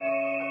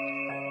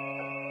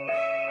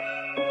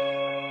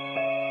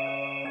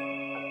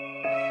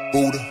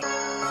Buddha.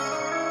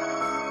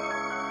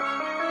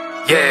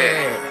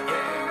 Yeah.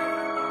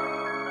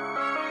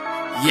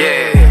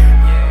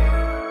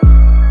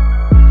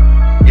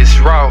 It's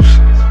Ross.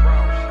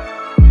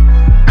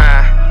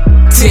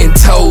 10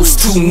 toes,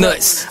 2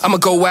 nuts. I'ma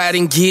go out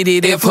and get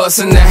it. If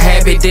hustling a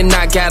habit, then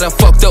I got a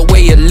fucked up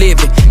way of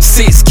living.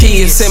 6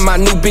 kids and my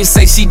new bitch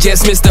say she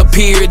just missed a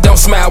period. Don't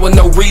smile with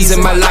no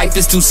reason, my life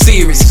is too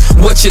serious.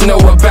 What you know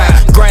about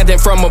grinding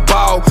from a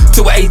ball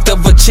to an eighth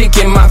of a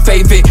chicken? My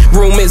favorite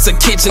room is a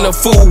kitchen of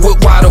food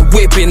with water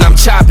whipping. I'm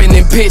chopping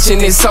and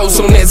pitching it so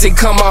soon as it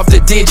come off the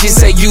digits.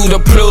 Say you the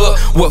plug,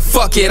 well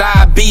fuck it,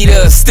 I be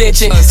the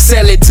extension.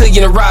 Sell it to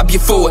you and rob you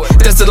for it.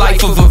 That's the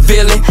life of a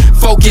villain.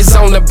 Focus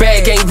on the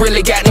bag, ain't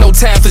really got no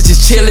time for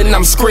just chillin'.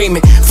 I'm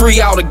screaming,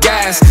 free all the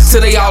guys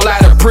till they all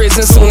out of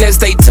prison. Soon as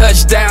they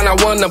touch down, I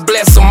wanna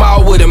bless them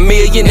all with $1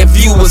 million. If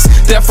you was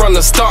there from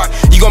the start,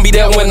 you gon' be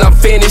there when I'm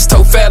finished.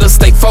 Toe fatter,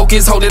 stay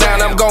focused, hold it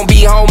down, I'm gon'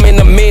 be home in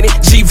a minute.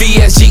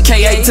 GVS,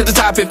 GKA to the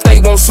top, if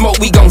they won't smoke,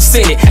 we gon'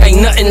 send it.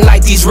 Ain't nothing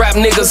like these rap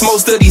niggas,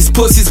 most of these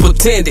pussies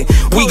pretending.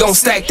 We gon'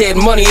 stack that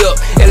money up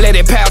and let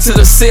it pound to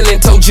the ceiling.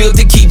 Told Jug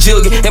to keep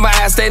jugging, in my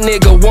eyes that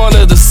nigga one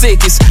of the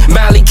sickest.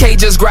 Miley K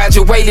just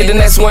graduated and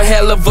that's one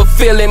hell of a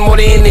feeling. More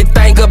than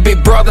anything, a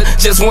big brother,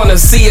 just wanna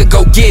see it,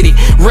 go get it.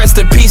 Rest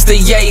in peace to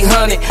Ye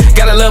 100,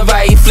 gotta love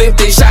how he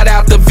flipped it. Shout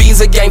out the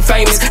Visa game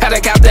famous, had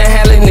to out there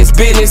handling his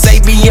business.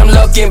 ABM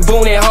Luck and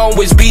Boone at home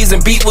with B's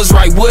and Beat was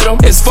right with him.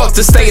 It's fuck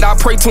the state, I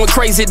pray to him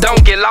crazy,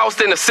 don't get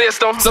lost in the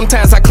system.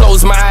 Sometimes I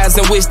close my eyes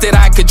and wish that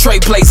I could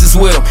trade places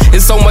with him.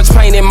 It's so much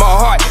pain in my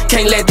heart,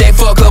 can't let that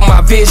fuck up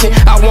my vision.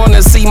 I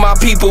wanna see my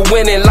people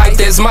winning like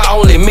that's my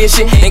only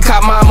mission. And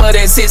caught mama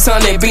that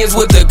 600 bins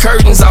with the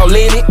curtains all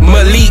in it.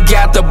 Malik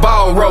got the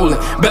ball rolling,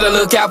 better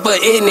look out for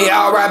it.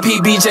 R.I.P.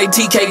 BJ,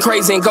 TK,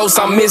 Crazy and Ghost,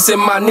 I'm missing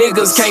my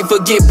niggas. Can't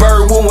forget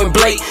Bird, Woo and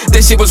Blake,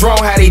 this shit was wrong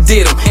how they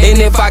did them. And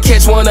if I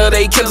catch one of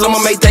they killers, I'ma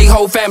make they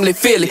whole family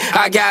feel it.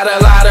 I got a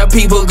lot of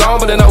people gone,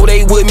 but I know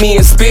they with me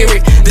in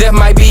spirit. Death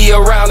might be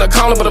around the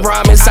corner, but I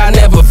promise I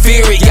never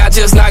fear it. Y'all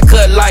just not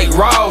cut like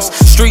Ross,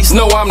 streets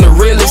know I'm the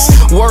realest.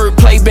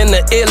 Wordplay been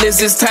the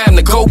illest, it's time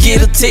to go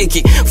get a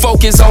ticket.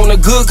 Focus on the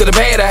good, cause the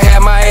bad I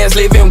have my ass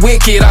living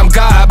wicked. I'm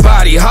God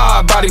body,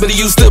 hard body, but it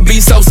used to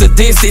be so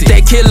sadistic.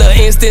 That killer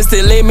instinct's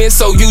the limit,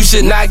 so you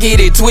should not get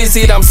it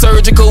twisted. I'm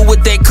surgical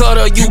with that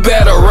cutter, you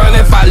better run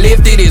if I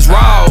lift it, it's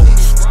raw.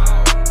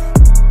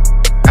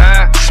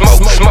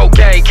 Smoke,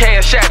 gang,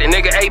 cash out it,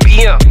 nigga,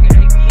 ABM.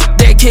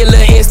 That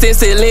killer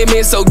instinct's the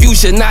limit, so you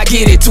should not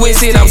get it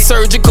twisted. I'm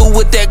surgical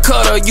with that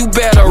cutter, you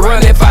better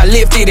run if I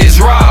lift it, it's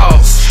raw.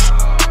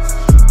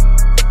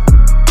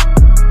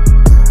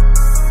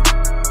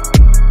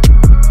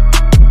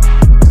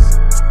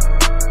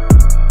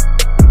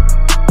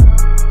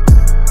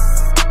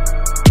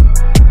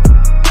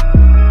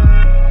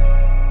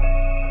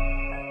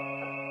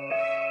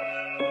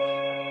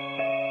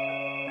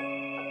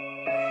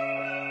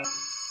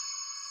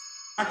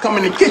 I come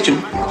in the kitchen,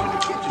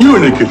 you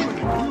in the kitchen.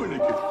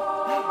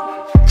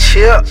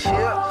 Chill.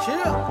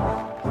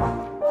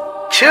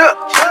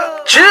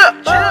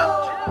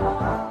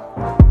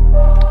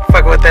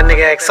 Fucking with that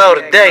nigga XO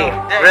today,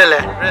 really.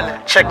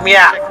 Check me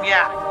out.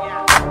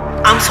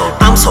 I'm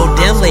so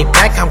damn laid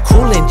back, I'm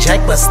cool and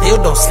jack, but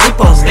still don't sleep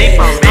on me.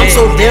 I'm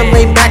so damn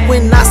laid back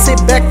when I sit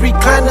back,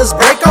 recliners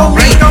break on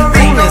me.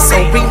 Feeling so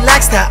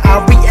relaxed that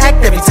I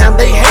react every time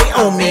they hate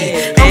on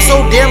me. I'm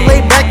so damn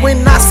laid back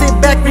when I sit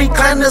back,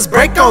 recliners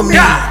break on me.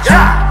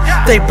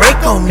 They break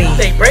on me.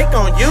 They break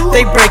on you.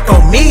 They break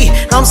on me.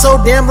 I'm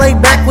so damn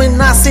laid back when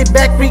I sit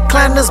back,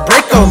 recliners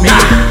break on me.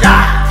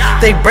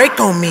 They break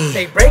on me.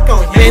 They break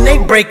on you. And they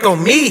break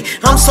on me.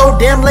 I'm so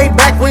damn laid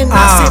back when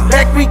I sit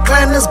back,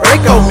 recliners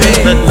break on me.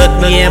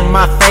 Look me in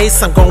my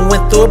face, I'm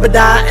going through it, but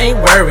I ain't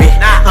worried.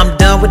 I'm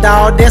done with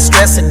all that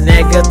stress and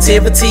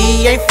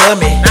negativity, ain't for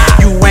me.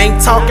 You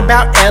ain't talking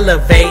about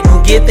elevating,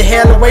 get the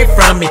hell away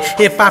from me.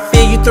 If I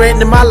feel you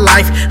threatening my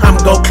life, I'm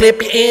gon'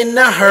 clip you in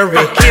a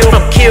hurry.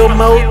 From kill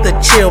mode to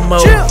chill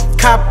mode,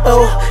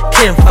 capo,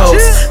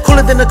 kinfolks.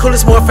 Cooler than the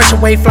coolest, more fresh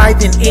and wave fly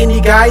than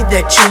any guy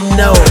that you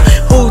know.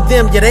 Who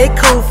them? Yeah, they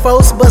cool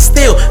folks, but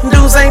still,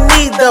 dudes ain't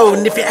me though.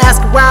 And if you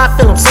ask why I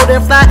feel I'm so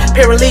damn fly,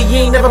 apparently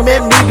you ain't never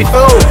met me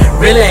before.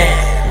 Really?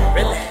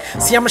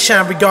 See, I'ma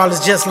shine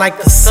regardless, just like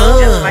the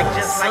sun.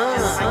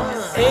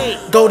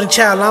 Golden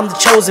child, I'm the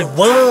chosen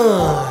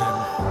one.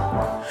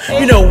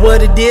 You know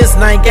what it is,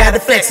 and I ain't gotta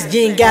flex it.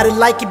 You ain't gotta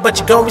like it, but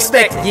you gon'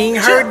 respect it. You ain't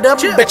heard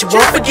of it, bet you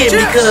won't forget me.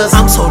 Cause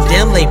I'm so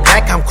damn laid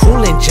back, I'm cool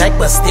and jack,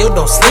 but still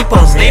don't sleep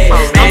on me.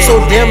 I'm so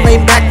damn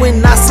laid back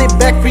when I sit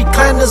back,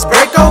 recliners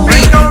break on me.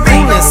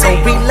 Feeling so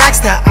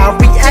relaxed that I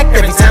react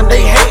every time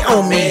they hate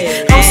on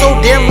me. I'm so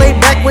damn laid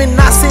back when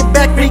I sit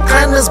back,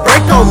 recliners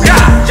break on me.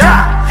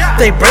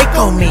 They break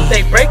on me.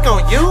 They break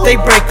on you. They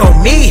break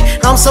on me.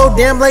 I'm so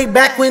damn laid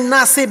back when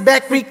I sit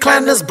back,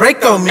 recliners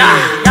break on me.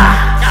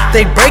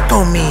 They break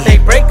on me. They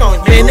break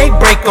on you. And they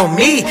break on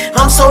me.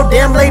 I'm so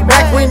damn laid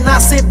back when I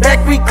sit back,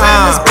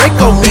 recliners break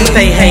on me.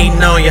 They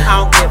hating on you.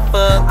 I don't give a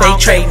fuck. They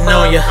trading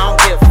on you. I don't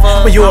give a fuck.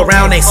 When you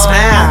around, they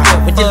smile.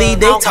 When you leave,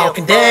 they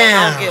talking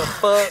down.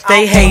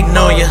 They hating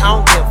on you.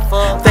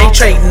 They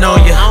trading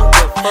on you.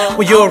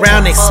 When you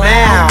around, they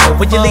smile.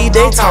 When you leave,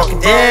 they talking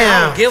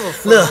down.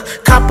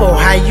 Look, couple,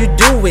 how you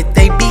do it?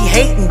 They be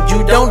hating,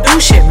 you don't do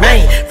shit,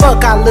 man.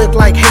 Fuck, I look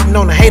like hating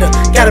on a hater.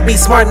 Gotta be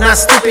smart, not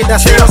stupid. I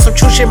stay on some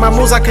true shit, my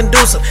moves are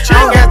conducive.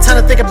 I don't got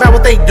time to think about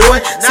what they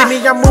doing. See me,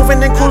 I'm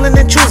moving and cooling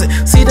and choosing.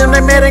 See them,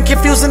 they mad and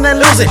confusing and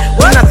losing.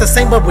 We're not the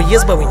same, but we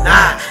is, but we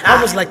not.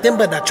 I was like them,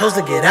 but I chose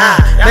to get out.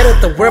 Mad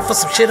at the world for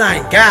some shit I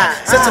ain't got.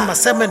 Said to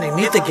myself, man, they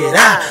need to get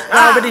out.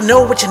 I already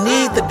know what you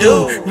need to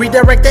do.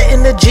 Redirect that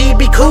energy,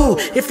 be cool.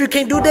 If you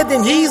can't do that,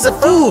 then he's a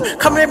fool.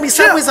 Coming at me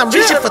sideways, I'm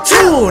reaching for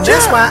two.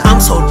 That's why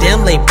I'm so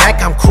damn laid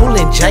back. I'm cool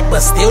and jack,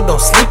 but still don't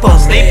sleep on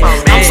me.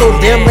 I'm so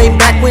damn laid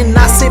back when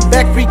I sit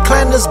back,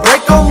 recliners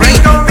break on me.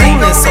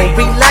 Feeling so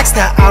relaxed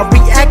that I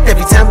react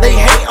every time they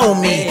hate on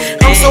me.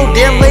 I'm so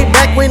damn laid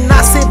back when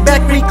I sit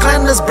back,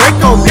 recliners break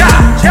on me.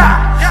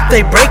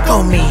 They break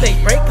on me.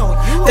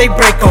 They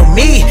break on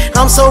me.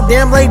 I'm so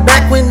damn laid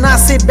back when I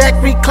sit back,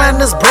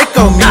 recliners break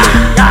on me.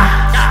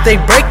 They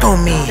break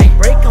on me.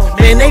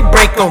 Man, they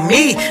break on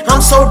me.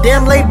 I'm so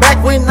damn laid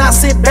back when I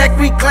sit back,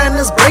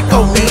 recliners break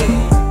on me.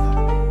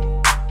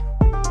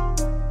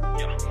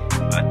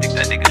 I think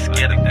that nigga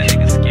scared of that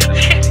nigga scared of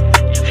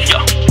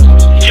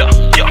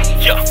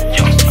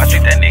I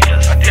think that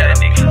nigga scared of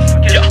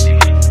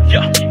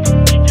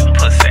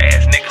pussy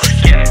ass niggas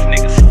scared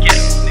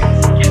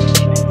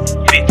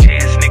bitch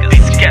ass niggas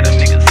scared of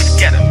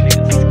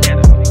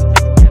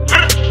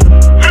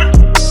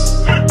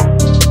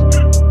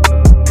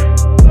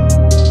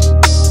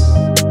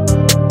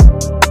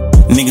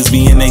Niggas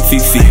be in they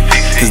fifi,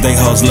 cause they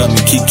hoes love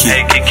me, Kiki.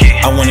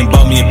 I went and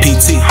bought me a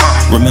PT.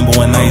 Remember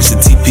when I used to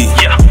TP?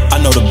 I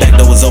know the back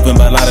door was open,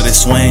 but a lot of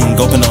this swing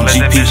open on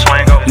GP.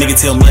 Nigga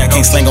tell me I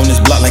can't slang on this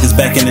block like it's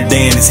back in the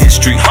day and it's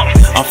history.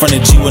 I'm from the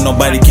G where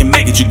nobody can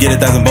make it. You get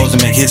 1,000 bows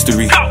to make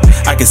history.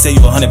 I can sell you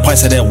 100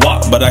 pints of that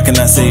walk, but I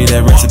cannot sell you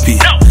that recipe.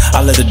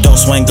 I let the dough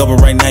swing over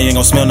right now, you ain't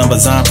gon' smell number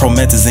Zine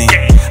promethazine.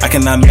 I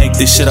cannot make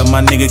this shit up,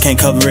 my nigga can't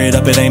cover it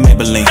up, it ain't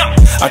Maybelline.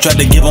 I tried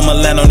to give him a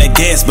line on that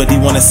gas, but he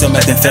wanna sell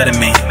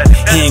methamphetamine.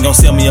 He ain't gon'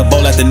 sell me a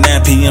bowl after 9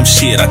 p.m.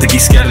 shit, I think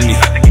he's scared of me.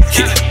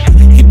 Yeah,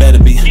 he better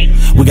be.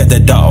 We got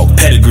that dog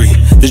pedigree.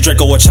 This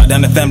Draco will chop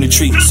down the family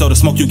tree. So the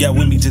smoke you got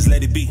with me, just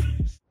let it be.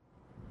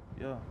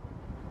 Yeah.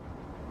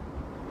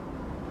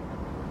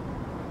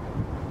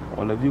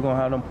 Well, if you gonna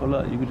have them pull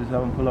up, you can just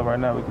have them pull up right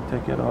now. We can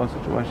take care of the whole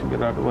situation,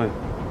 get it out of the way.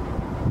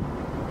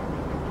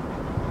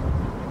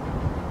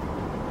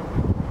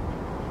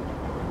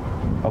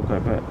 Okay,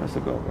 bet. That's a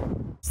go, bro.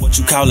 What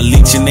you call a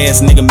leeching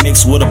ass nigga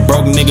mixed with a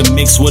broke nigga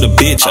mixed with a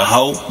bitch, a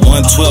hoe.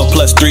 112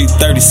 plus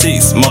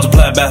 336,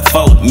 multiplied by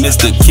 4.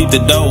 Mister, keep the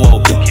door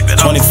open.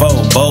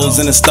 24 bowls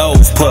in the stove.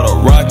 Put a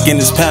rock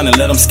in his pound and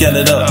let him scale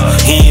it up.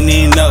 He ain't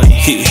even know.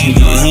 He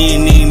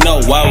ain't even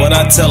know. Why would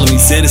I tell him? He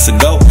said it's a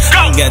go.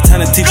 I ain't got time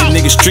to teach a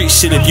nigga street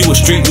shit. If you a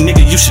street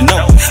nigga, you should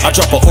know. I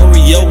drop a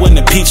Oreo in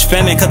the peach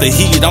fan and cut the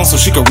heat on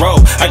so she can roll.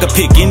 I could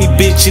pick any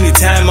bitch any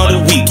time of the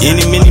week.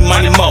 Any, many,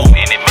 money, more.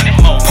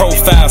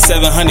 Profile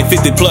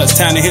 750 plus,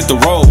 time to hit the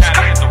road.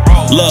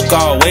 Luck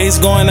always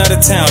going out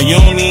of town, you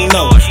don't even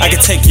know. I can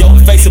take your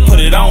face and put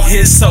it on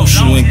his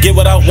social and get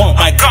what I want.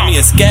 Might call me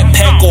a scat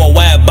pack or a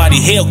wide body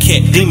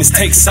Hellcat. Demons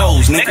take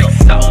souls, nigga.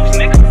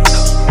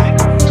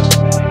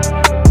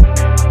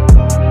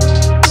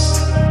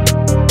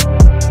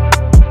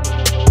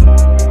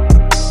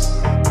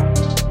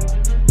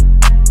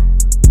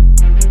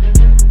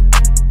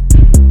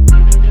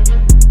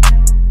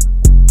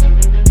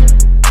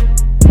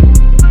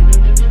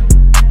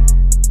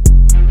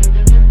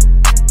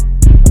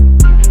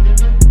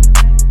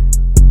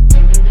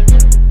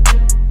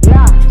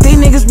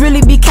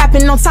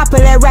 On top of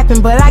that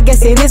rapping, but I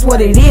guess it is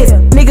what it is.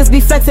 Niggas be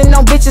flexing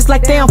on bitches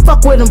like they don't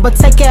fuck with them, but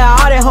take care of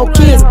all that whole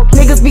kids.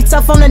 Niggas be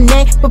tough on the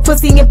neck, but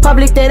pussy in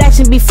public, that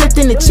action be flipped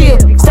in the chill.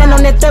 Stand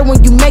on that third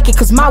when you make it,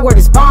 cause my word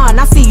is bond.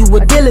 I see you,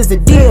 a deal is a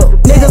deal.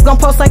 Niggas gon'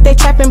 post like they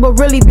trapping, but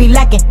really be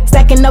lacking.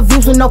 Stacking up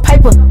views with no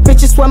paper.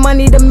 Bitches swear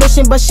money the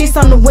mission, but she's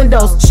on the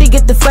windows. She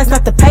get the flex,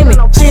 not the payment.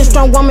 She a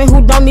strong woman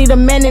who don't need a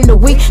man in the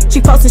week.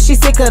 She postin', she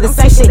sick of the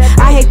same shit.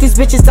 I hate these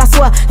bitches, I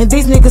swear, and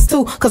these niggas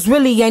too, cause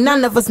really ain't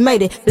none of us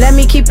made it. Let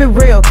me keep it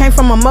real, came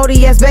from a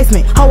moldy ass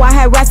basement. Oh, I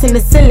had rats in the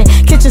ceiling.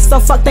 Kitchen so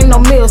fucked, ain't no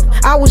meals.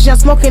 I was young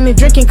smoking and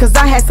drinking cause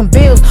I had some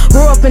bills.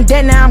 Grew up in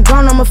debt, now I'm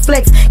grown, I'ma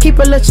flex. Keep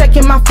a little check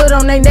in my foot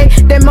on they neck.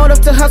 That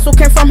motive to hustle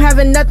came from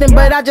having nothing,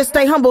 but I just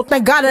stay humble,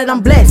 thank God that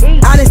I'm blessed.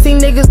 I done seen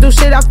niggas do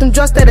shit off them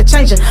drugs that are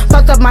changing.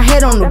 Fucked up my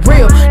head on the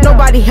real.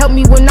 Nobody helped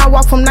me when I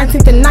walked from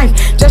 19th to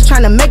 9th, just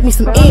trying to make me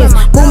some ends.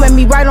 Boom at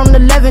me right on the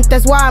 11th,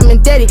 that's why I'm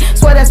indebted.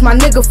 Swear that's my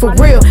nigga for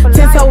real.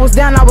 10 toes was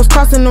down, I was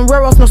crossing them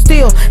railroads, no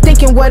steel.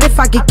 Thinking what if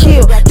I get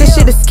killed? This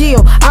shit is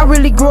skill. I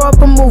really grew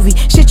up a movie,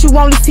 shit you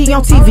only see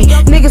on TV.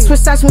 Niggas switch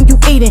sides when you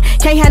eatin',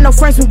 can't have no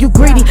friends when you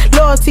greedy.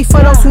 Loyalty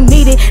for those who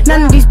need it,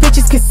 none of these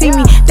bitches can see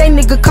me. They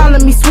nigga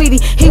calling me sweetie,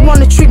 he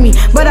wanna treat me,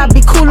 but I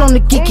be cool on the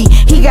geeky.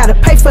 He gotta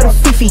pay for the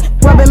fifi,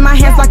 rubbing my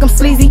hands like I'm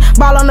sleazy,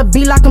 ball on the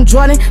beat like I'm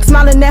Jordan,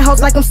 smiling at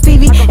hoes like I'm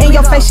Stevie. In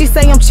your face she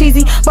say I'm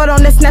cheesy, but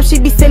on that snap she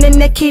be sending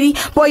that kitty.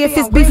 Boy, if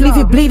it's beef, leave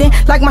it bleeding,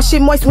 like my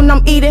shit moist when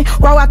I'm eating.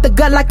 Roll out the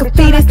gut like a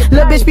fetus,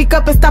 little bitch speak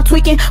up and stop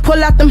tweaking.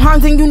 Pull out them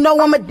horns and you know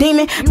I'm a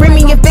demon. Bring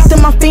me a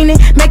victim, I'm fiending,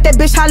 make that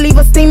bitch hot, leave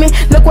her steaming.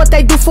 Look what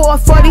they do for a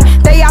 40,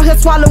 they out here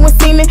swallowing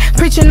semen.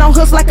 Preaching on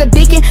hooks like a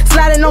deacon,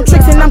 sliding on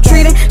tricks and I'm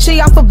treating. She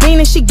off a bean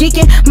and she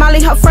geeking,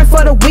 Molly her friend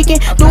for the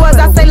weekend. Do as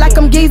I say like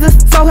I'm Jesus,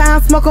 so high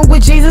I'm smoking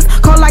with Jesus.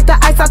 Cold like the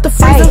ice out the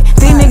freezer. Ay,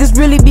 these niggas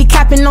really be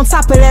capping on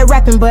top of that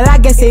rapping, but I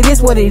guess it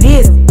is what it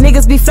is.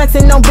 Niggas be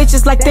flexing on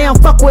bitches like they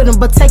don't fuck with them,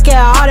 but take care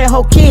of all that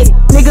whole kids.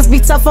 Niggas be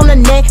tough on the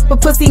neck,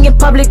 but pussy in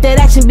public, that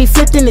action be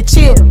flipped in the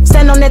chill.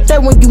 Stand on that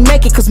third when you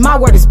make it, cause my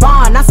word is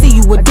bond. I see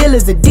you, a deal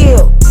is a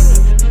deal.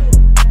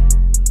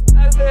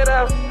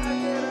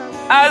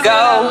 I go.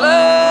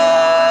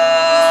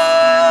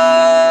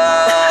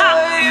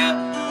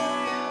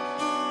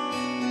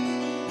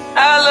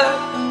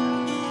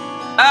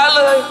 I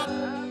love you.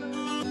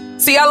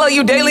 See, I love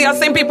you daily, I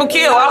seen people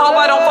kill. I hope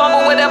I don't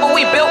fumble whatever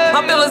we built.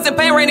 My feelings in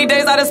pain, rainy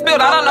days I done spilled.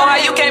 I don't know how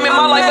you came in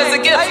my life as a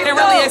gift. It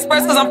really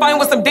expressed cause I'm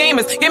fighting with some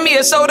demons. Give me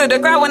a shoulder to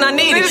cry when I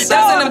need it.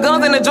 Dancing them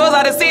guns and the joys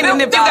I done seen.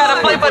 And if you gotta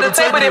play for the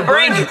table, then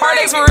bring it.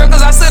 Heartaches for real cause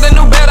I should've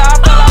knew better. I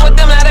fell out with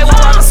them, now they won't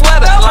rock a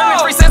sweater. Learn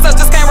me free since I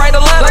just can't write a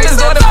letter. Just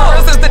Jordan for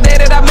real since the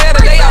day that I met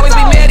her. They always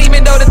be mad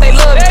even though that they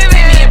love me.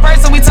 See me in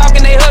person, we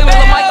talking, they hug me.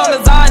 The mic on the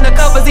Zah and the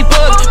covers, he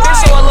plugged me. Been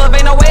showing love,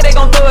 ain't no way they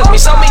gon' thug me.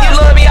 Show me you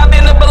love me, I've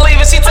been a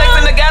believer. She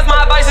texting the guys,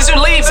 my advice is you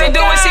leave. She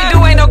do what she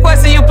do, ain't no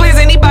question you please.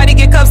 Anybody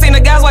get cuffed, seen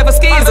the guy's wife a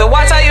skeezer.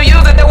 Watch how you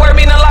use it, the word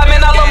mean a lot,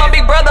 man. I love my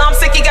big brother, I'm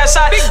sick, he got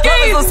shot. Love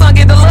his little son,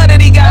 get the love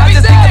that he got. I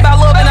just think about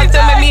love and that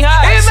still make me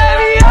high. It made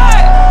me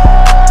high.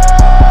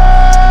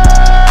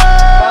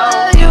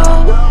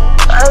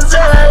 I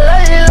said I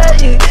love you,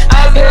 love you.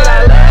 I said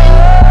I love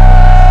you.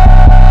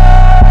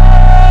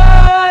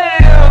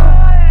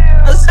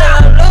 I said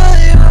I love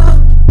you.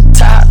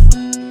 Top,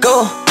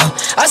 go.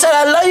 I said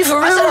I love you for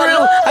real,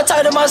 real. I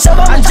talked to myself,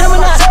 I'm a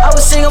Gemini. I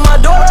was singing my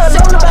daughter, I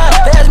know about.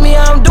 They asked me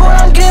how I'm doing,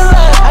 I'm getting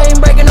live. I ain't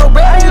breaking no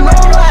bread, you know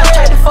live.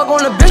 Tried to fuck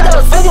on the bitch that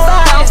was 55.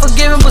 I'm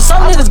forgiving, but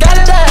some niggas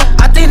gotta die.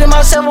 I think to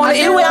myself on the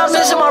E-way, I'm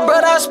missing my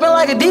brother. I spent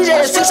like a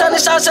DJ. 600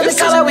 shots in the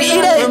car like we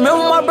eat it.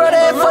 Remember my brother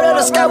had foot of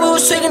the sky, we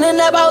was swinging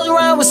in that house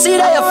around with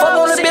C-Day. I fuck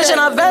on the bitch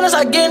and I vanish,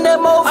 I get in that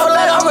mode for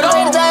like I'm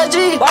related to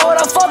IG. Why would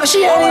I fuck her?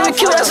 She ain't even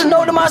cute, that's a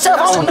note to myself.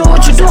 I don't do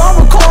what you do,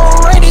 I'm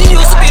recording radio, you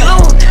used to be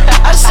loose.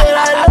 I said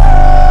I love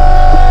you.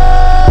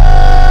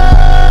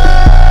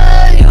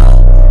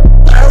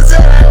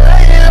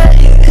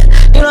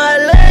 You know I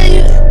love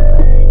you.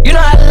 You know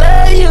I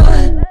love you.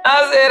 I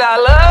said I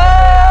love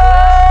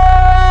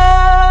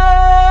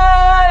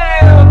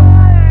you.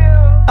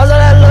 I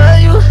said I love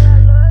you.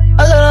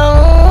 I said I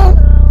love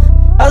you.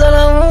 I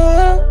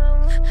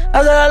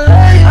said I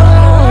love you.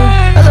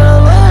 I said I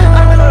love you.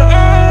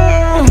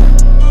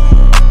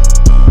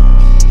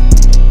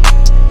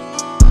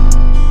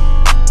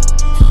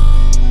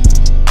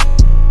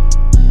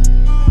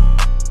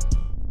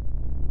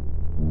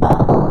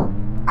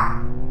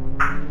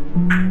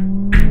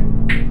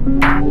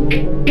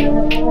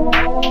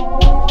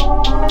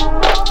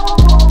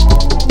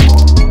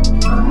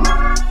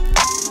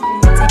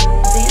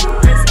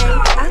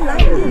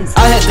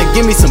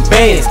 Give me some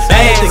bands,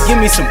 I had to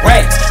give me some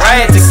racks.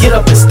 I had to get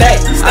up and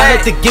stack. I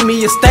had to give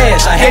me a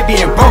stash. I hate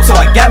being broke, so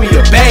I got me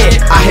a bag.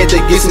 I had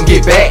to get some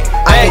get back.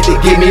 I had to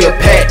give me a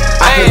pack.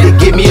 I had to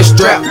give me a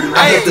strap.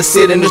 I had to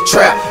sit in the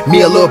trap.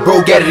 Me a little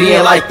bro got it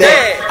in like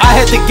that. I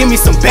had to give me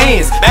some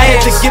bands. I had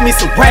to give me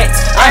some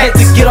racks. I had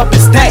to get up and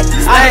stack.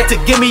 I had to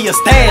give me a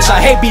stash. I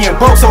hate being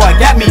broke, so I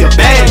got me a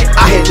bag.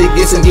 I had to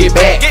get some get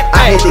back.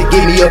 I had to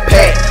give me a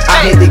pack.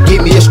 I had to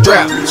give me a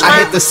strap.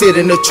 I had to sit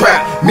in the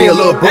trap. Me a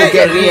little bro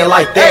got it in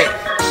like that.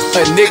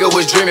 A nigga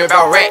was dreaming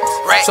about rats,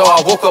 so I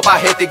woke up, I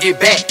had to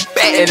get back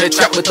in the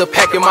trap with the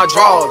pack in my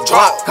drawers.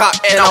 Drop cop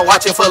and I'm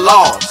watching for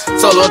laws.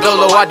 Solo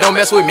dolo, I don't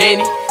mess with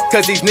many,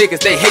 cause these niggas,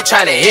 they hate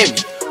trying to hit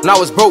me. When I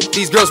was broke,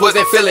 these girls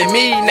wasn't feeling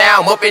me.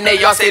 Now I'm up in there,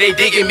 y'all say they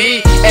digging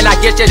me. And I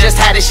guess that's just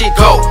how this shit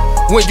go.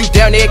 When you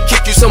down there,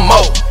 kick you some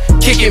more.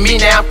 Kicking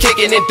me now, I'm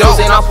kicking it dope.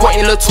 And I'm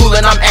pointing the tool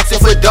and I'm asking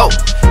for dope.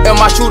 And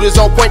my shooters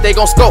on point, they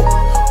gon' scope.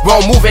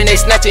 Wrong move and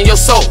they snatching your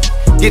soul.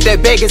 Get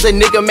that bag as a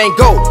nigga, man,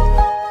 go.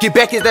 Get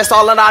back is that's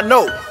all that I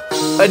know.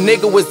 A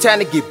nigga was trying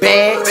to get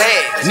bags.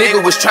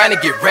 Nigga was trying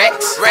to get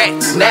racks.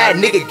 Now a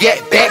nigga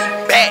get back.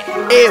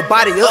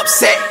 Everybody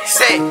upset.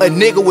 A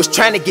nigga was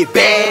trying to get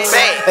bags.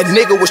 A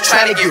nigga was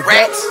trying to get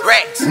racks.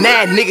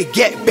 Now a nigga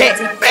get back.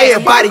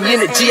 Everybody in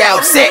the G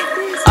upset.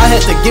 I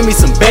had to give me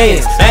some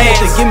bands. I had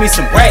to give me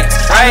some racks.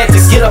 I had to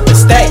get up and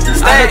stack.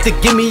 I had to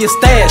give me a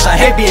stash. I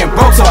hate being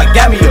broke, so I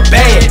got me a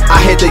bag. I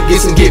had to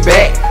get some get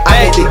back.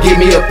 I had to give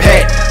me a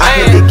pack. I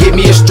had to give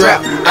me a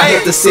strap. I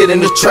had to sit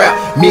in the trap.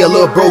 Me a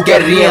little bro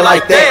got it in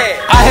like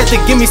that. I had to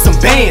give me some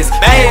bands.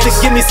 I had to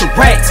give me some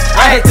racks.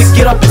 I had to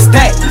get up and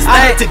stack. I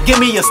had to give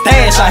me a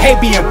stash. I hate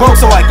being broke,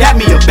 so I got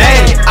me a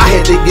bag. I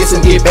had to get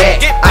some get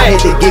back. I had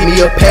to give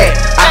me a pack.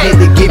 I had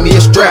to give me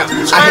a strap.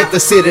 I had to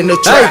sit in the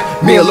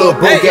trap. Me and Lil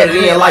Bro got it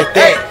in like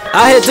that.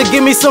 I had to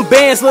give me some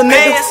bands, little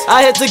nigga.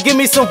 I had to give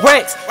me some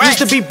racks.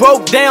 Used to be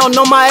broke down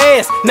on my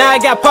ass. Now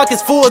I got pockets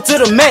full to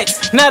the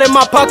max. Now that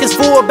my pockets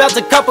full, about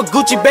to cop a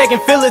Gucci bag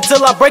and fill it till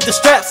I break the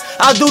straps.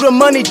 I do the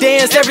money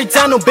dance every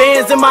time them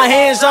bands in my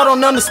hands. Y'all don't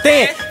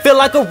understand. Feel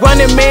like a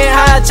running man.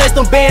 How I chase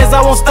them bands,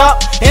 I won't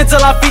stop until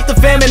I feed the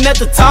famine at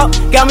the top.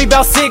 Got me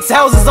about 6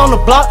 houses on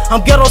the block.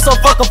 I'm ghetto so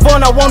fucking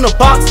fun, I want a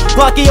box.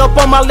 Blocky up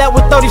on my lap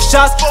with 30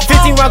 shots.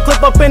 15 round clip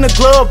up in the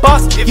glove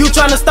box. You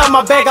tryna stop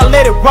my bag, I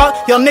let it rock.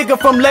 Young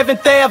nigga from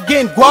 11th Ave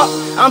getting guap.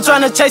 I'm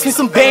tryna chase me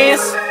some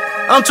bands.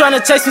 I'm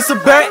tryna chase me some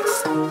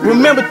racks.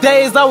 Remember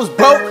days I was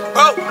broke.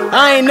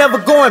 I ain't never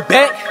going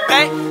back.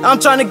 I'm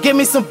tryna give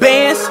me some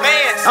bands.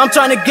 I'm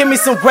tryna give me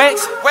some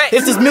racks.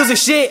 If this music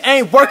shit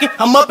ain't working,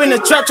 I'm up in the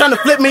trap tryna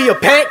flip me a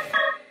pack.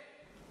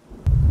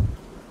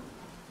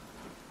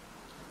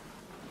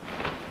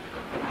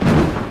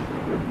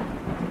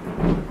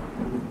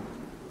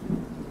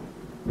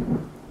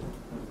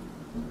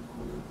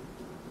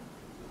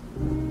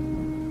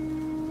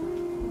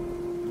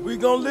 We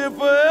gon' live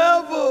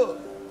forever.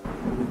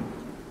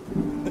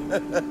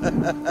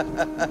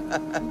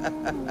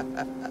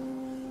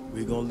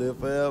 We gon' live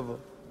forever.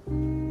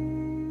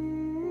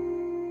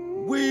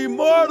 We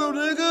immortal,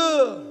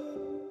 nigga.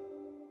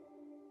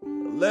 A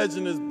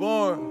legend is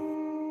born.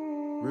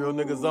 Real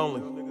niggas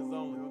only.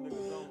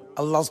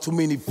 I lost too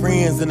many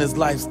friends in this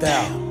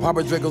lifestyle.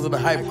 Papa Draco's in the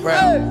hype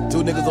crowd.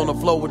 2 niggas on the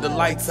floor with the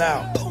lights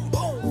out.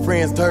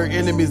 Friends turned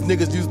enemies,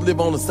 niggas used to live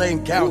on the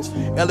same couch.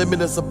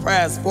 Element of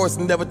surprise, forced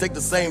to never take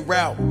the same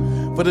route.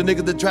 For the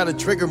niggas that try to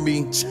trigger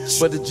me,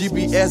 but the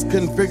GPS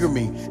couldn't figure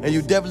me, and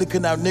you definitely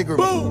couldn't out nigger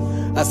me.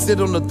 I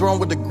sit on the throne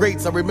with the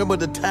greats. I remember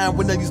the time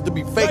when I used to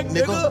be fake,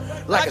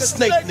 nigga, like a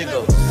snake,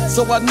 nigga.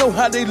 So I know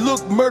how they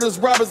look, murders,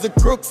 robbers, and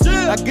crooks.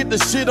 I get the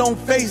shit on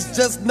face,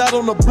 just not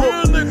on the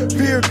book.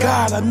 Fear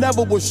God, I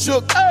never was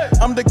shook.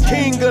 I'm the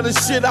king of the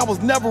shit, I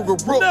was never a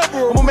rook.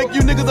 I'ma make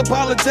you niggas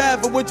apologize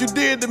for what you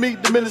did to me,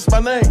 diminish my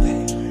name.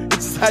 It's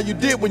just how you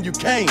did when you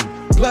came.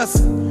 Plus,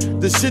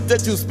 the shit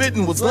that you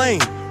spittin' was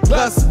lame.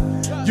 Plus,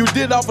 you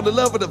did off of the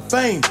love of the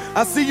fame.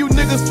 I see you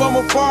niggas from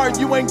afar,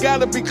 you ain't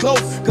gotta be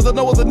close. Cause I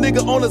know there's a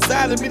nigga on the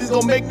side of me that's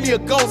gonna make me a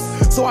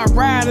ghost. So I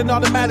ride an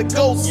automatic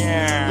ghost.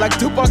 Like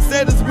Tupac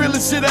said, it's the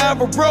realest shit I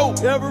ever wrote.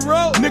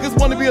 Niggas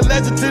wanna be a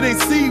legend till they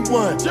see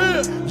one.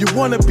 You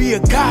wanna be a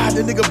god,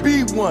 then nigga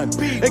be one.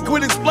 And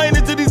quit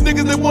explaining to these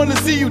niggas that wanna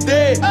see you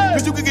dead.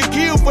 Cause you can get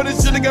killed for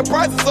this shit and got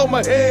prices on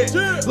my head.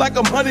 Like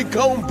I'm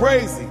honeycomb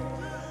crazy.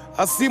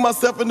 I see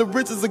myself in the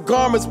richest of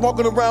garments,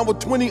 walking around with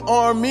 20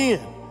 armed men.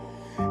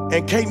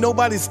 And can't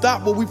nobody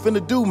stop what we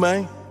finna do,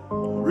 man.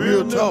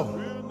 Real talk.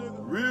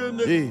 Real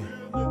nigga.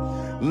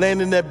 Yeah.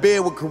 Laying in that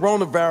bed with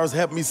coronavirus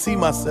helped me see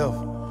myself.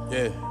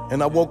 Yeah.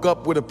 And I woke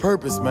up with a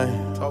purpose,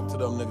 man. Talk to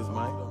them niggas,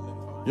 man.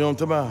 You know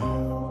what I'm talking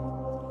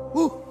about?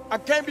 Woo. I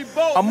can't be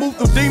bold. I move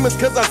through demons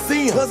cause I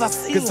see them.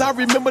 Cause I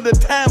remember the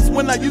times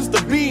when I used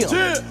to be them.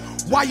 Yeah.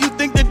 Why you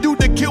think the dude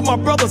that killed my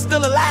brother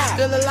still alive?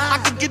 I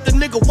could get the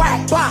nigga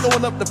whacked,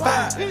 throwing up the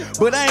fire.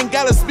 But I ain't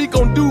gotta speak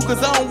on dude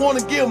cause I don't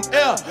wanna give him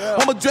air.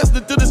 I'ma dress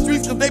it to the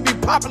streets cause they be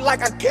popping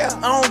like I care.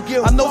 I don't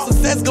give. I know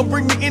success gon'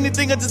 bring me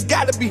anything, I just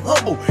gotta be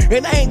humble.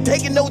 And I ain't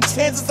taking no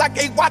chances, I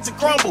can't watch it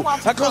crumble.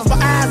 I close my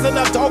eyes and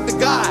I talk to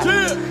God.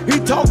 He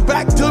talked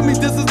back to me,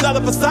 this is not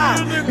a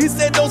facade. He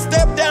said don't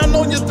step down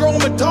on your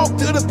throne and talk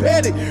to the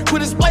petty.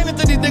 Quit explaining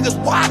to these niggas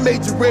why I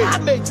made you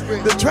ready.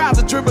 The trials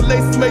and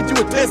tribulations made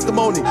you a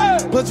testimony.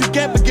 Plus you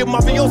can't forgive my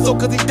Mafioso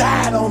cause he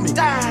died on me.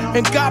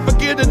 And God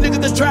forgive the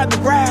niggas that tried to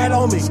ride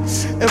on me.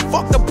 And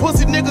fuck the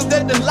pussy niggas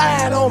that done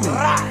lied on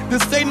me.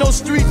 This ain't no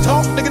street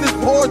talk, nigga, this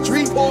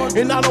poetry.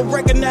 And I don't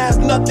recognize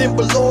nothing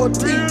but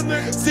loyalty.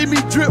 See me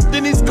dripped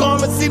in these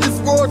garments, see this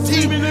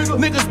royalty.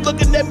 Niggas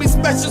looking at me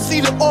special,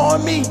 see the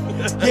army.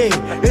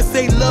 Yeah, they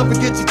say love and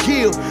get you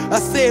killed. I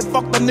said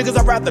fuck my niggas,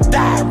 I'd rather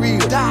die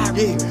real. Yeah,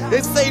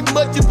 they say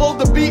much you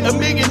supposed to be a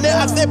millionaire.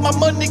 I said my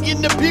money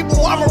getting the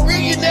people, I'm a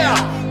millionaire.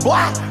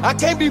 Why? I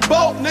can't be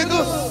bought,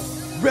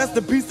 nigga. Rest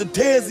in peace to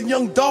Tez and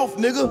Young Dolph,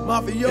 nigga.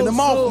 Mafioso. And I'm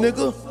off,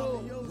 nigga.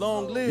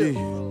 Long live.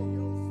 Yeah.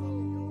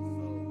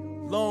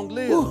 Long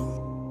live.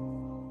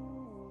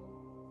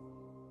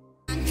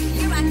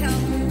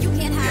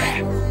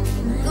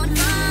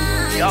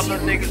 Y'all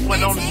little niggas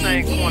went on the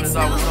same corners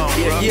I was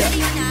on, bro. Yeah.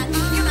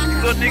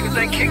 Little niggas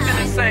ain't kicked in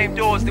the same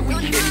doors that we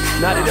kicked.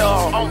 Not at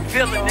all. On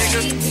villain,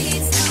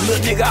 niggas.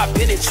 Little nigga, I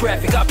been in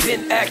traffic, I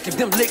been active.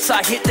 Them licks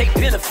I hit, they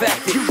been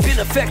affected. You been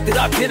affected,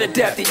 I been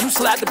adapted. You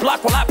slide the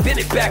block while I been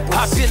it backwards.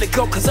 I been to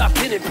go cause I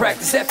been in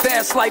practice. That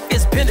fast life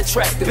is been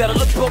attractive. Better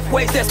look both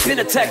ways, that's been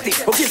a tactic.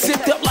 Or get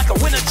zipped up like a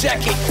winter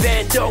jacket.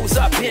 Bandos,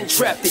 I been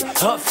trapped it.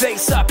 Her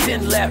face, I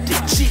been lapped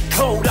it. Cheat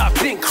code, I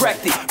been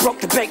cracked it.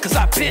 Broke the bank cause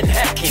I been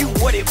hacking. You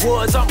what it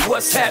was, I'm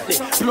what's happening.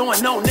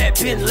 Blowing on that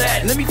bin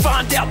Laden. Let me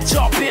find out that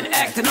y'all been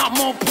acting. I'm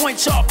on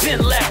point, y'all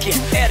been lacking.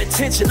 You add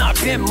attention, I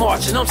been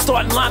marching. I'm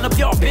starting line up,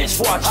 y'all bench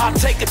watching. I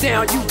take it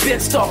down, you been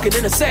stalking.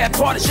 And the sad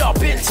part is y'all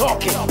been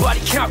talking. Body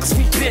count cause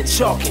we been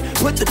chalking.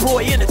 Put the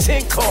boy in the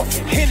 10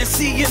 coffin.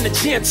 Hennessy in the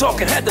gym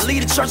talking. Had to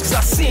leave the church cause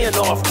I sin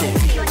often.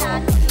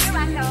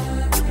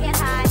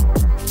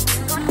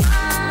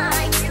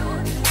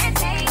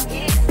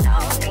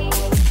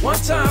 One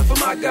time for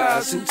my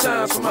guys, 2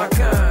 times for my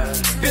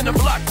kind. Been a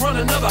block, run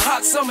another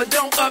hot summer.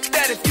 Don't up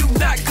that if you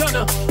not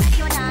gonna.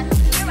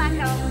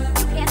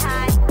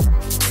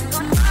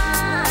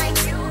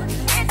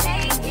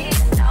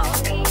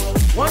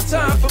 One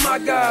time for my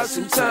guys,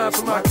 2 times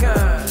for my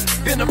kind.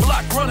 Been a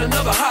block, run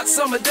another hot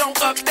summer.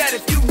 Don't up that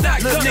if you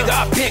not gonna. Little nigga,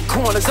 I been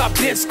corners, I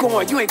been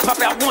scoring. You ain't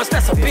pop out once,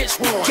 that's a bitch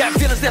one. Got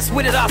feelings, that's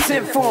with it, I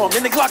send for them.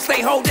 And the Glocks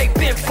they hold, they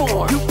been for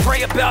them. You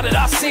pray about it,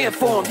 I send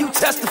for them. You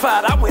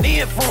testified, I went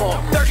in for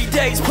them. 30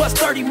 days plus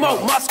 30 more.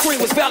 My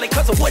screen was valid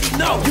cause of what he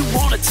know. You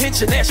want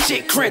attention, that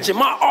shit cringing.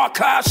 My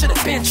archive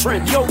should've been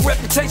trending. Your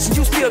reputation,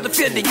 you still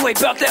defending. You ain't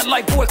about that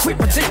life, boy, quit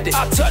pretending.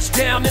 I touched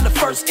down in the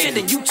first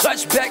inning. You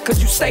touch back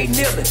cause you stay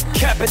kneeling.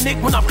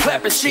 Kaepernick when I'm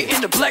clapping shit in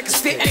the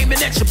blackest fit,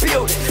 aiming at your building.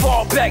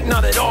 Fall back,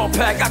 not at all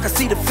pack. I can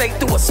see the fake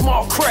through a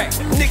small crack.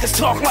 Niggas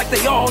talk like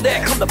they all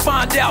that. Come to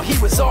find out he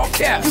was all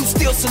cap. You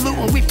still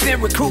saluting, we been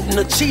recruiting.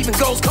 Achieving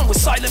goals come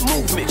with silent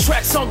movement.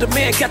 Tracks on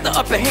demand, got the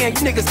upper hand.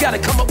 You niggas gotta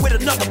come up with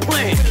another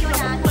plan.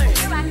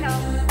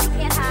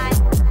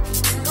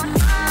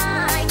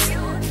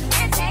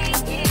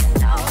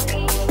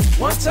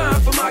 One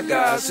time for my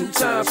guys, 2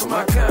 times for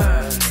my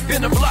kind.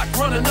 Been a block,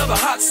 run another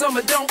hot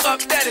summer. Don't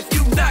up that if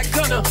you not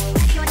gonna.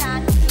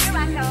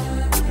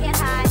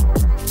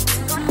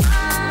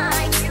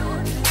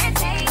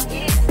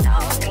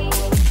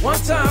 One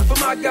time for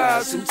my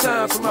guys, 2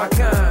 times for my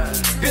kind.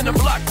 Been a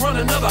block, run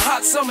another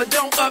hot summer.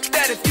 Don't up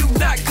that if you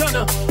not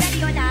gonna.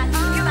 Ready or not,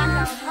 you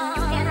rock up,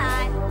 you can't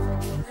hide.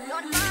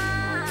 Don't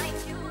mind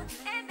you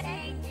and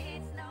make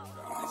it slow.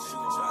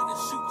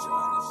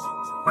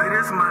 Wait,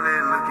 this Molly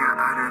looking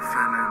out and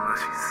feeling like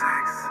she's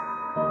sexy.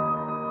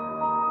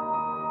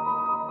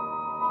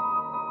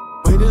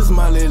 Wait, this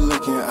Molly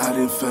looking out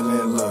and fell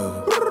in love.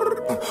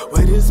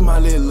 Wait, this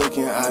Molly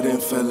looking out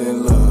and fell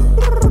in love.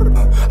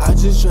 I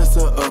just dressed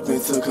her up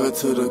and took her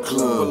to the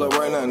club.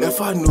 Right now,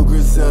 if I knew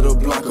Griselda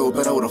Blanco,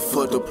 bet I would've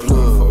fucked the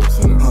plug.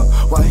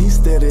 Why he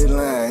steady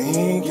lying? He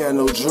ain't got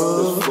no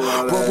drugs.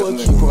 Boy,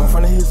 keep on in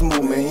front of his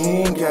movement. He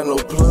ain't got no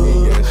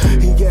plug.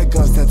 He got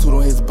guns tattooed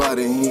on his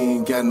body. He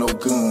ain't got no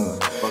gun.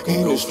 He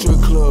in the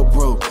strip club,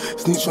 bro.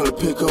 Sneak trying to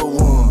pick up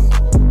one.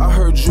 I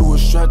heard you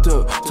was strapped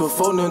up to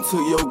phone into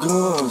your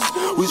guns.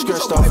 We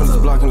scratched off in the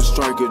block and the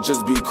striker.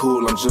 Just be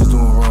cool, I'm just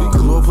doing wrong.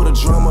 Lord put a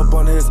drum up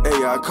on his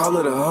A, I call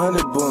it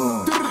 100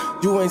 bun.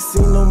 You ain't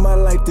seen no my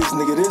like this,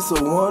 nigga, this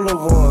a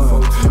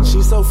one-on-one.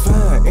 She so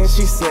fine, and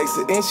she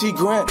sexy, and she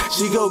grind,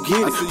 she go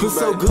get it. Put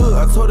so good,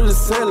 I told her to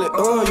sell it.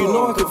 You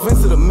know I'm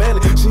convinced of the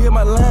melody. She hit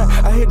my line,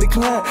 I hit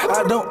decline.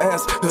 I don't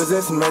answer, cause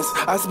that's messy.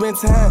 I spend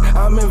time,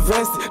 I'm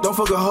invested. Don't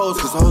fuck with hoes,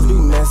 cause hoes be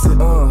messy.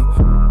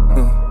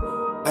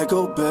 Like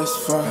go best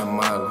friend,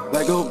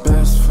 like go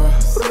best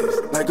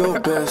friend, like go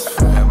best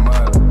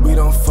friend. We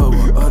don't fuck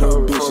with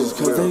other bitches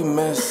cause they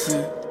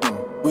messy.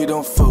 We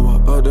don't fuck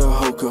with other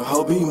hoe cause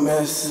hoe be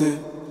messy.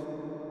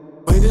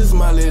 Wait, this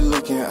Molly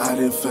looking, I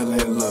done fell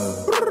in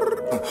love.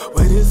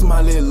 Wait, this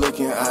Molly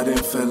looking, I done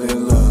fell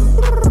in love.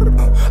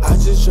 I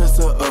just dressed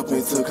her up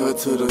and took her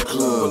to the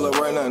club.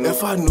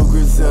 If I knew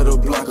Griselda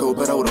Blanco,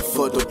 bet I would've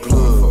fucked the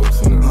plug.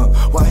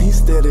 Why he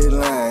steady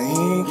lying?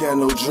 He ain't got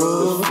no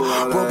drugs.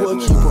 Boy,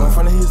 keep on in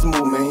front of his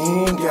movement. He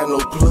ain't got no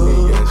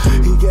plug.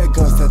 He got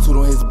guns tattooed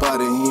on his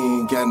body. He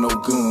ain't got no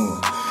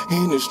gun. He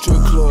in the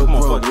strip club,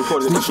 bro.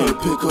 He's trying to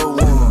pick up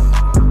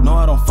one. No,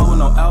 I don't fuck with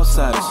no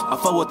outsiders. I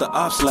fuck with the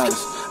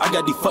off-sliders. I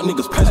got these fuck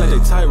niggas pressed like they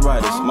tight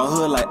riders. My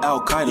hood like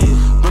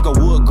Al-Qaeda. Break a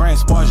wood grain,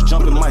 sparge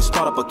jumping, might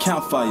start up a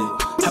campfire.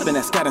 Hop in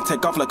that sky and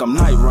take off like I'm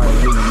Night Rider.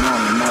 You know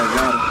I'm a Night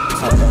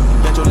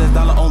Rider. Bet your last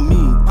dollar on me.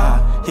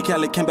 Hit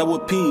Cali, came back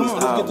with peas.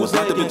 Was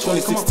locked up in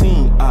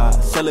 2016.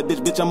 Sell it,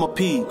 bitch, I'm a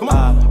P.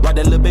 Ride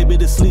that little baby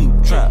to sleep.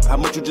 Trap, how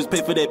much you just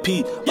pay for that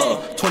P?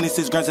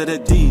 26 grams of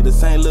that D. The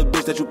same little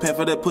bitch that you pay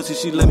for that pussy,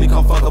 she let me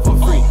come fuck her for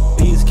free.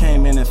 These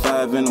came in at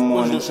 5 in the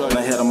morning, and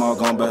I had them all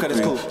gone by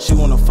 3. Cool. She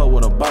wanna fuck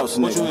with a boss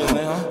nigga.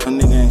 A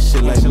nigga ain't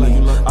shit like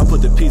me. I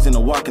put the peas in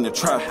the walk in the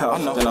trap house,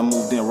 then I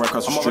moved in right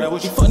across the street.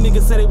 These fuck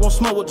niggas say they won't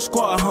smoke with the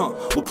squad,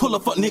 We'll pull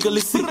up, fuck nigga,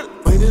 let's see.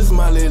 Wait, this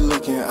Molly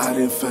looking, I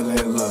done fell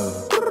in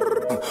love.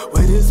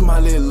 Wait, this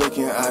Molly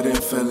looking, I done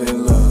fell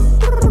in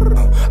love.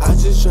 I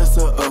just dressed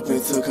her up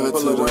and took her to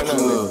the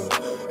club.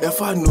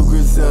 If I knew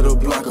Griselda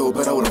Blanco,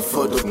 bet I would've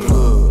fucked the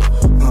plug.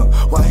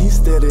 Why he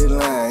steady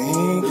lying? He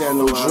ain't got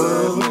no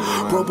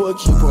drugs. Bro, boy,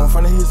 keep on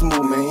front of his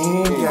movement.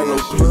 He ain't got no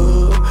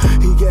plug.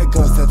 He got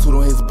guns tattooed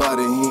on his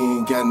body. He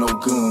ain't got no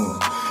gun.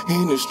 He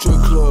in the strip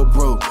club,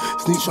 bro.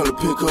 Sneak tryna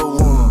pick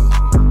up one.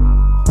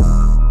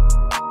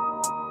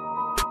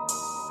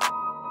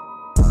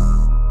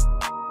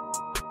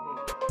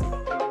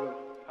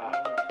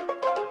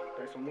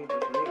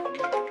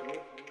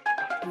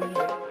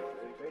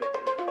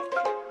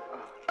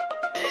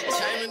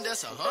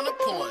 That's 100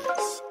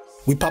 points.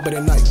 We pop it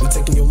at night, we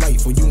taking your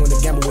life. Or you wanna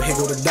gamble with, here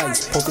go the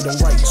dice. Poke it on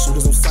right,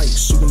 shooters on sight.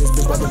 Shooting this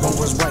bitch by the wrong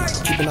was right.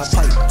 Keeping our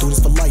pipe, do this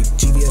for life.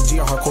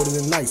 GVSG, hard colder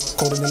than nice.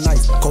 Colder than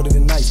nice, colder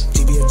than nice.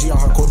 GVSG,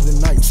 hard colder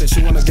than nice. Said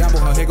she wanna gamble,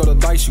 her, here go the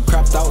dice. You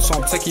crapped out, so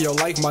I'm taking your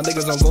life. My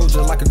niggas on go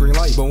just like a green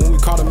light. But when we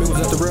caught him, it was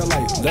at the real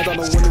light. Let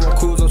out the window, I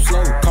cruise up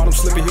slow. Caught him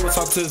slipping, he was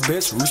talk to his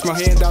bitch. Reach my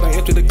hand out and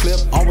empty the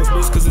clip. Always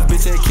bitch, cause his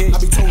bitch had kick.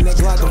 I be told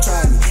that Glock don't try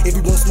me. If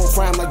you want smoke,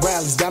 fry him like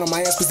rallies. Down on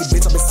my ass, pussy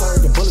bitch, I been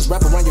serving. Bullets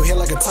wrap around your head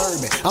like a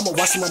turban. I'ma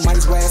wash my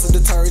mighty's grass and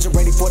detergent.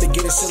 Ready for to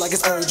get it shit like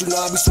it's urgent. You know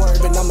I be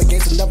swerving. I'm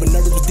against it, never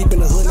nervous. Was deep in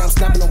the hood, now I'm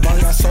snapping on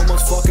burn. Got so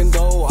much fucking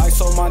dough.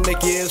 Ice on my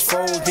neck, yeah, it's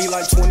froze. Be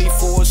like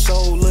 24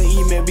 show. Lil'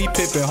 E-man be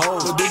pippin'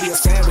 hoes. Lil' Diddy a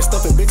savage,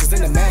 stuffing bitches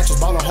in the mattress.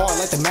 Ballin' hard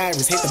like the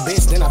Mavericks. Hit the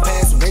bitch, then I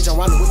pass. Range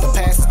around with the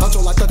passes. Huncho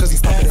like cause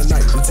he's poppin' at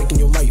night. We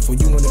taking your life. Or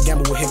you wanna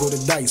gamble with, here go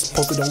the dice.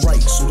 Poke it on right,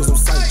 shooters on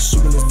sight.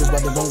 Shooting this bitch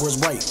by the wrong was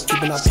right.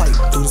 Keeping our pipe,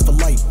 do this for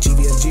life.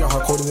 GVSG,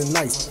 hard colder than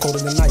nice.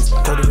 Colder than nice,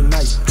 colder than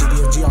nice.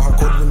 GVSG,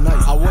 hard colder than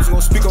nice. I wasn't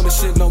gonna speak on this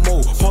shit no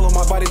more. Pull on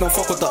my body, don't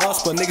fuck with the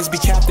us, but niggas be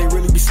capped, they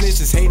really be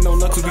snitches. Hating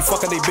on us cause we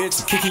fucking they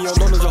bitches. Kicking your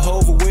donuts a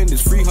Jehovah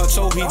Witness. Free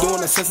Huncho, he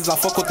doing the senses. I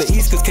fuck with the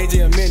East cause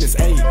KJ a menace.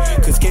 Ayy,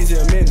 cause KJ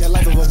a menace. That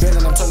life of a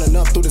villain, I'm turning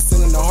up through the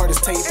ceiling. The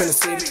hardest tape in the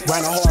city.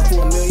 Grinding hard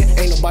for $1 million.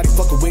 Ain't nobody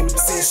fucking with me.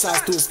 Sending shots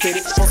through his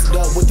fitted. Posted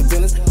up with the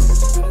villains.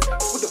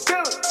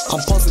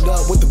 I'm posted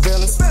up with the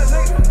villains.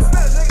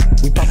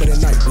 We pop it at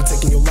night, we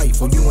taking your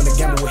life. Or you wanna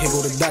gamble with, here go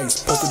the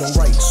dice. Posted on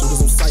right,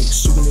 shooters on sight.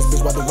 Shooting this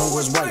bitch by the wrong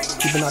was right.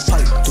 Keeping our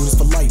pipe, do this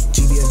for life.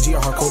 GVSG,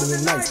 hard colder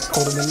than nice.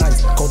 Colder than nice.